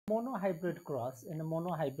monohybrid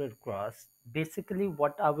cross, basically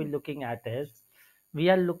what are we looking at is, we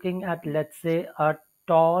are looking at, let's say, a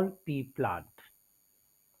tall pea plant.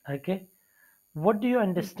 Okay. What do you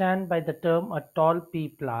understand by the term a tall pea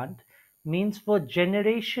plant? Means for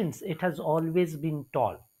generations, it has always been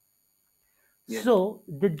tall. Yes. So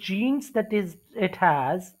the genes that is it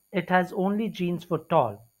has only genes for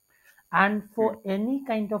tall. And Hmm. for any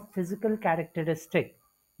kind of physical characteristic,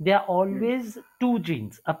 there are Hmm. always two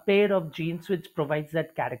genes, a pair of genes which provides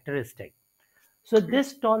that characteristic. So Hmm.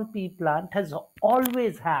 this tall pea plant has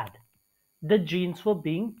always had the genes for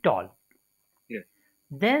being tall. Yes.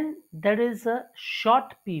 Then there is a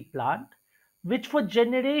short pea plant, which for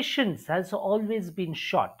generations has always been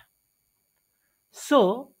short. So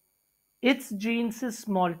its genes is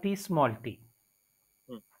small t, small t.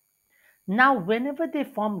 Hmm. Now, whenever they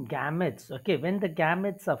form gametes, okay, when the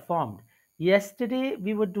gametes are formed, yesterday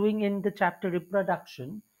we were doing in the chapter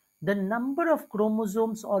reproduction, the number of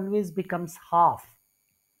chromosomes always becomes half.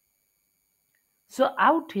 So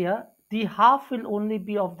out here, the half will only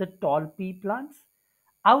be of the tall pea plants.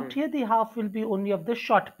 Out Hmm. here, the half will be only of the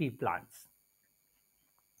short pea plants.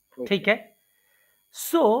 ठीक Okay. है?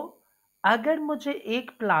 सो अगर मुझे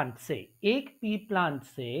एक P plant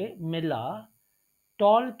से मिला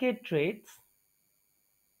toll के traits,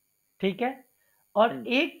 ठीक है, और Hmm.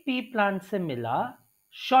 एक पी प्लांट से मिला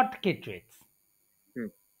शॉर्ट के ट्रेट्स, Hmm.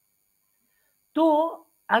 तो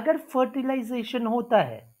अगर फर्टिलाइजेशन होता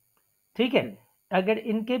है, ठीक है, Hmm. अगर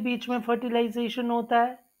इनके बीच में फर्टिलाइजेशन होता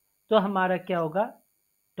है तो हमारा क्या होगा?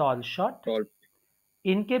 Tall short. Tall.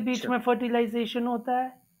 इनके बीच अच्छा. में फर्टिलाइजेशन होता है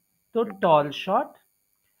तो Hmm. Tall short.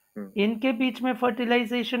 Hmm. इनके बीच में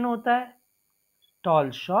फर्टिलाइजेशन होता है टॉल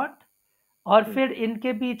शॉर्ट. और Hmm. फिर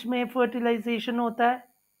इनके बीच में फर्टिलाइजेशन होता है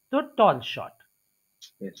तो टॉल शॉर्ट.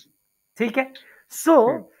 Yes. ठीक है. सो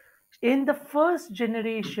Hmm. in the first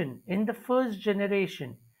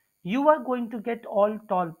generation you are going to get all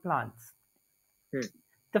tall plants. Hmm.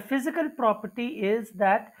 The physical property is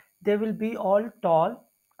that they will be all tall.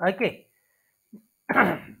 Okay.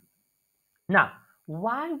 Now,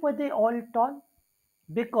 why were they all tall?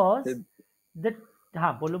 Because The, the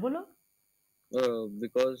हाँ बोलो बोलो.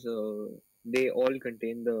 because they all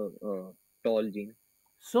contain the tall gene,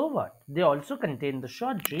 So what? They also contain the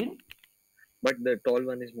short gene. but the tall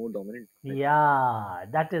one is more dominant, I think. Yeah,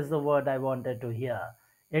 that is the word I wanted to hear.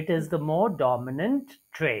 It Hmm. is the more dominant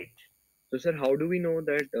trait. So, sir, how do we know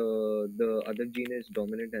that the other gene is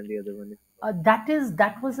dominant and the other one is not?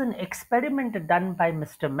 That was an experiment done by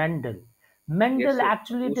Mr. Mendel. Yes, Mendel sir.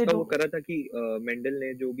 actually did. उसका वो करा था कि Mendel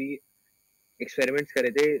ने जो भी experiments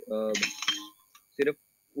करे थे सिर्फ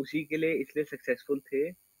उसी के लिए इसलिए सक्सेसफुल थे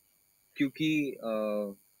क्योंकि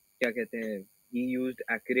क्या कहते हैं ही यूज्ड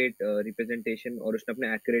एक्यूरेट रिप्रेजेंटेशन और उसने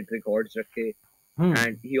अपने एक्यूरेट रिकॉर्ड्स रखे Hmm.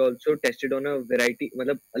 And he also tested on a variety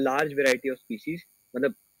मतलब लार्ज वैरायटी ऑफ स्पीशीज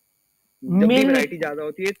मतलब जब भी Mainly, वैरायटी ज्यादा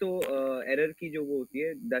होती है तो एरर की जो वो होती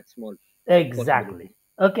है that small exactly. Possibility.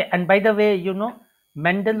 Okay, and by the way,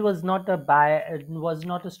 Mendel was not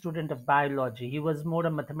a student of biology. He was more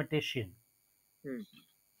a mathematician. हम्म.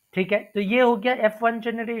 ठीक है, तो ये हो गया F1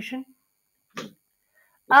 जनरेशन.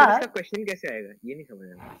 तो सर इसका अब क्वेश्चन कैसे आएगा ये नहीं समझ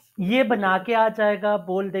रहा ये क्वेश्चन बना का. के आ जाएगा,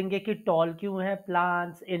 बोल देंगे कि टॉल क्यों है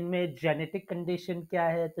प्लांट्स, इनमें जेनेटिक कंडीशन क्या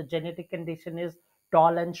है, तो genetic condition is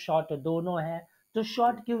tall and short दोनों है. तो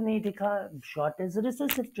शॉर्ट क्यों नहीं दिखा? Short is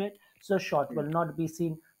recessive trait, so short will not be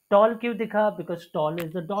seen. Toll क्यों दिखा? Because tall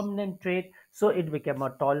is the dominant trait, so it became a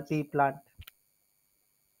tall P plant.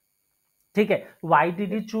 ठीक है. Why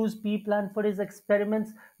did he yes. Choose P plant for his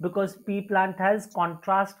experiments? Because P plant has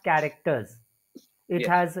contrast characters. It yes.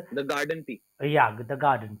 Has, the garden pea. या the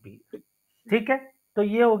garden pea. ठीक है, तो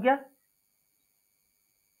ये हो गया.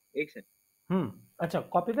 एक सेकंड. अच्छा,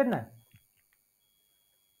 कॉपी करना है.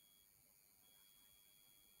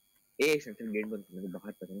 एक सेकंड गेट बंद करने को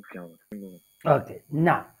बाहर पता नहीं क्या हुआ. ओके.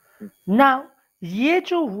 नाउ ये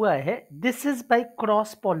जो हुआ है, this is by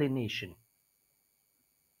cross pollination.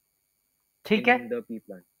 ठीक इन है. The P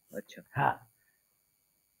plant. अच्छा. हाँ,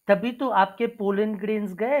 तभी तो आपके पोलन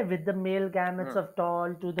ग्रेन्स गए विद द मेल गैमेट्स हाँ. Of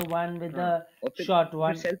tall to the one with हाँ. और द शॉर्ट फिर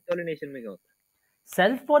वन. सेल्फ पॉलिनेशन में क्या होता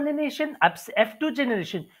सेल्फ पॉलिनेशन, अब F2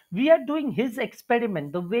 generation, we are doing his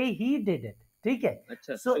experiment the way he did it. ठीक है. है?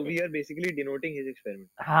 अच्छा, सो so we are basically denoting his experiment.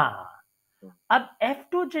 हाँ, अब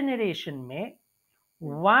F2 जनरेशन में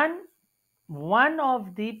हम्म. one one of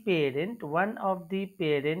the parent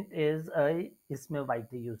is a, इसमें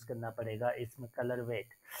white यूज करना पड़ेगा, इसमें colour wait.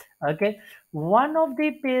 Okay. one of the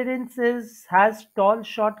parents is has tall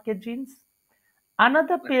short के genes.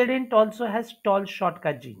 another अच्छा. parent also has tall short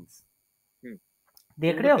का genes. हम्म.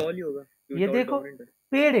 देख तो वो रहे तो हो? टॉल ही होगा क्योंकि ये टॉल देखो, डोमिनेंट है.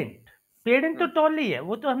 पेरेंट. पेरेंट तो हाँ टॉल ही है,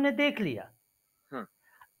 वो तो हमने देख लिया। हाँ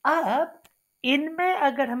अब इनमें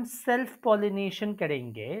अगर हम सेल्फ पॉलिनेशन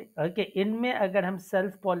करेंगे, ओके, इनमें अगर हम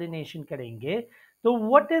सेल्फ पॉलिनेशन करेंगे तो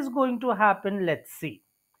what is going to happen, let's see.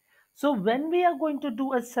 So when we are going to do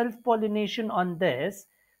a self pollination on this,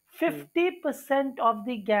 hmm 50% of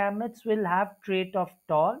the gametes will have trait of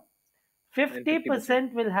tall, and 50%.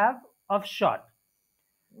 50% will have of short.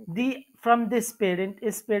 Okay. The from this parent,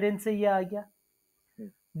 इस parent से ये आ गया,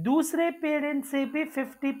 हम्म दूसरे parent से भी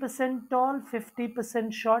 50% toll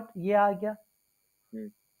 50% short, ये आ गया. हम्म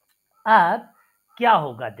अब क्या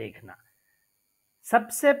होगा देखना,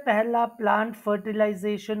 सबसे पहला प्लांट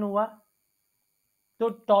फर्टिलाइजेशन हुआ तो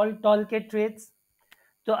टॉल टॉल के ट्रेट्स,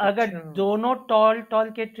 तो अगर अच्छा. दोनों टॉल टॉल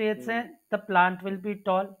के ट्रेट्स हैं हम्म the plant will be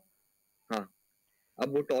toll. हाँ.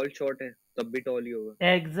 अब वो टॉल शॉर्ट है तब भी टॉल ही होगा.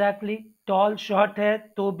 एग्जैक्टली, टॉल शॉर्ट है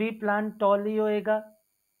तो भी प्लांट टॉल ही होएगा.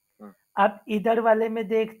 हाँ. अब इधर वाले में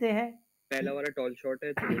देखते हैं. पहला वाला टॉल शॉर्ट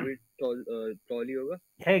है तो वो भी टॉल टॉल ही होगा.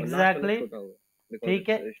 और लास्ट वाला एग्जैक्टली, छोटा होगा बिकॉज ठीक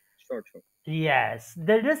है. It's short short. Yes,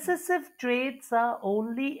 the recessive traits are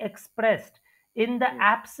only expressed in the hmm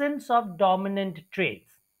absence of dominant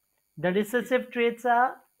traits. The okay. recessive traits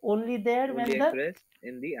are only there only when the, express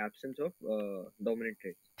in the absence of dominant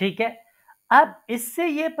traits. ठीक है. अब इससे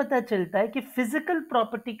ये पता चलता है कि physical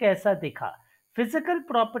property कैसा दिखा. Physical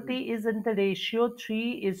property is in the ratio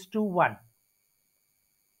 3:1.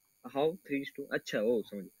 How 3:2. अच्छा ओ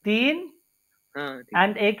समझ. तीन हाँ ठीक है.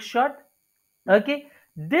 एंड एक shot. Hmm okay,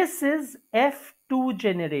 this is F2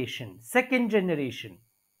 generation, second generation.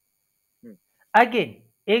 Hmm again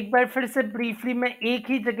एक बार फिर से ब्रीफली मैं एक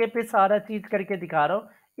ही जगह पे सारा चीज करके दिखा रहा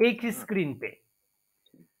हूं, एक ही हाँ. स्क्रीन पे.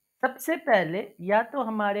 सबसे पहले या तो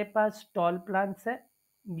हमारे पास टॉल प्लांट्स है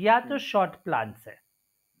या तो हम्म शॉर्ट प्लांट्स है.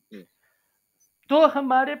 हम्म तो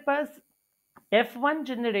हमारे पास F1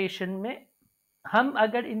 जनरेशन में हम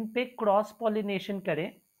अगर इन पे क्रॉस पॉलिनेशन करें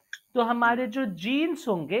तो हम्म हमारे जो जीन्स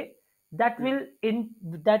होंगे that hmm will in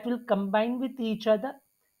that will combine with each other.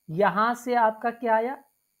 यहां से आपका क्या आया,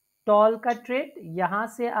 टॉल का ट्रेट, यहां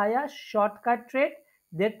से आया शॉर्ट का trait,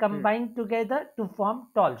 they hmm combine together to form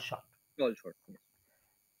tall short. Tall short.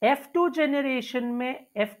 F2 generation में,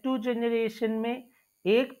 F2 जनरेशन में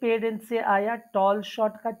एक पेरेंट से आया टॉल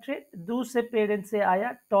शॉर्ट का ट्रेट, दूसरे पेरेंट से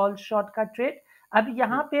आया टॉल शॉर्ट का ट्रेट. अब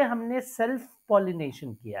यहां हम्म पे हमने सेल्फ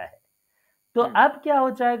पॉलिनेशन किया है तो हम्म अब क्या हो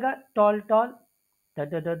जाएगा, टॉल टॉल ड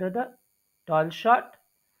ड ड ड ड, टॉल शॉर्ट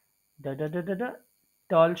ड ड ड ड ड,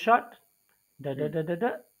 टॉल शॉर्ट ड ड हम्म ड ड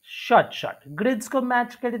ड, शॉर्ट शॉर्ट. ग्रिड्स को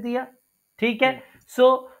मैच कर दिया, ठीक है. हम्म so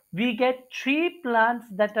we get 3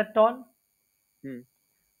 plants that are tall, hmm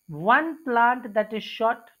 1 plant that is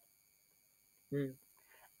short, hmm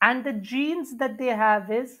and the genes that they have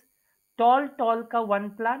is tall tall का 1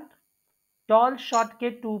 plant, tall short के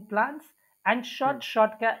 2 plants and short hmm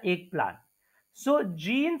short का 1 plant. So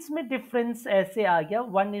genes में difference ऐसे आ गया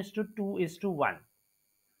 1:2:1.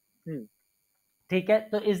 हम्म ठीक है,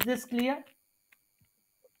 तो is this clear?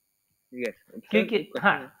 Yes sir. क्योंकि एक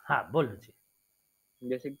हाँ, क्वेश्चन है. हाँ बोलो जी.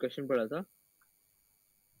 जैसे क्वेश्चन पढ़ा था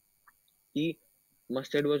कि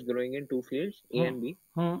mustard was growing in two fields A hmm and B.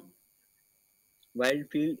 Hmm While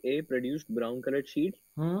field A produced brown colored seeds,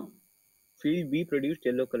 hmm field B produced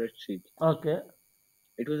yellow colored seeds. Okay.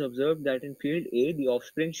 It was observed that in field A, the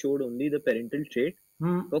offspring showed only the parental trait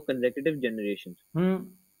hmm for consecutive generations, hmm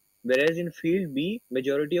whereas in field B,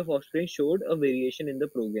 majority of offspring showed a variation in the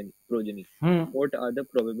progeny. Hmm What are the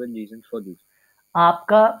probable reasons for this?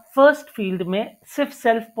 आपका first field में सिर्फ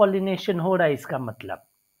self pollination हो रहा है, इसका मतलब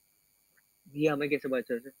ये हमें कैसे पता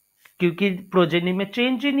चल सकता क्योंकि प्रोजेनी में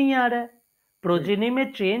चेंज ही नहीं आ रहा है. है? प्रोजेनी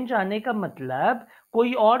में चेंज आने का मतलब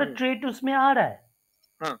कोई और हम्म ट्रेट उसमें आ रहा है.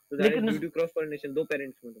 हाँ, तो दैट इज लेकिन ड्यू टू क्रॉस पॉलिनेशन दो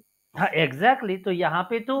पेरेंट्स में तो. हाँ एग्जैक्टली, तो यहाँ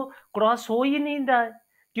पे तो क्रॉस हो ही नहीं रहा है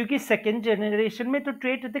क्योंकि सेकेंड जनरेशन में तो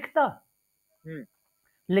ट्रेट दिखता, हम्म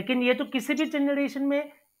लेकिन ये तो किसी भी जनरेशन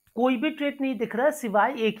में कोई भी ट्रेट नहीं दिख रहा है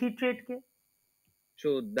सिवाय एक ही ट्रेट के.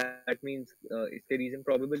 So that means इसके reason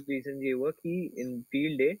probable reason ये हुआ कि in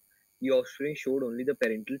field A the offspring showed only the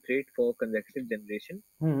parental trait for consecutive generation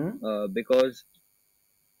hmm because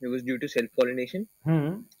it was due to self pollination,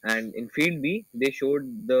 hmm and in field B they showed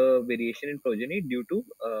the variation in progeny due to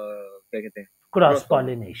क्या कहते हैं cross cross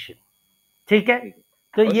pollination. Pollination. ठीक है, ठीक है.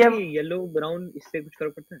 तो और ये सर ये येलो ब्राउन इससे कुछ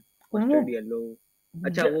फर्क पड़ता है? वो मस्टर्ड येलो.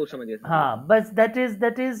 अच्छा ज, वो समझ गया. हाँ बस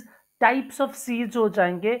that is types of seeds हो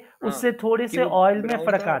जाएंगे, हाँ उससे थोड़े कि से वो ऑयल में ब्राउन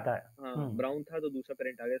था. फर्क आता है. हाँ ब्राउन था तो दूसरा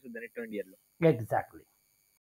पेरेंट आ गया so then it turned yellow. Exactly.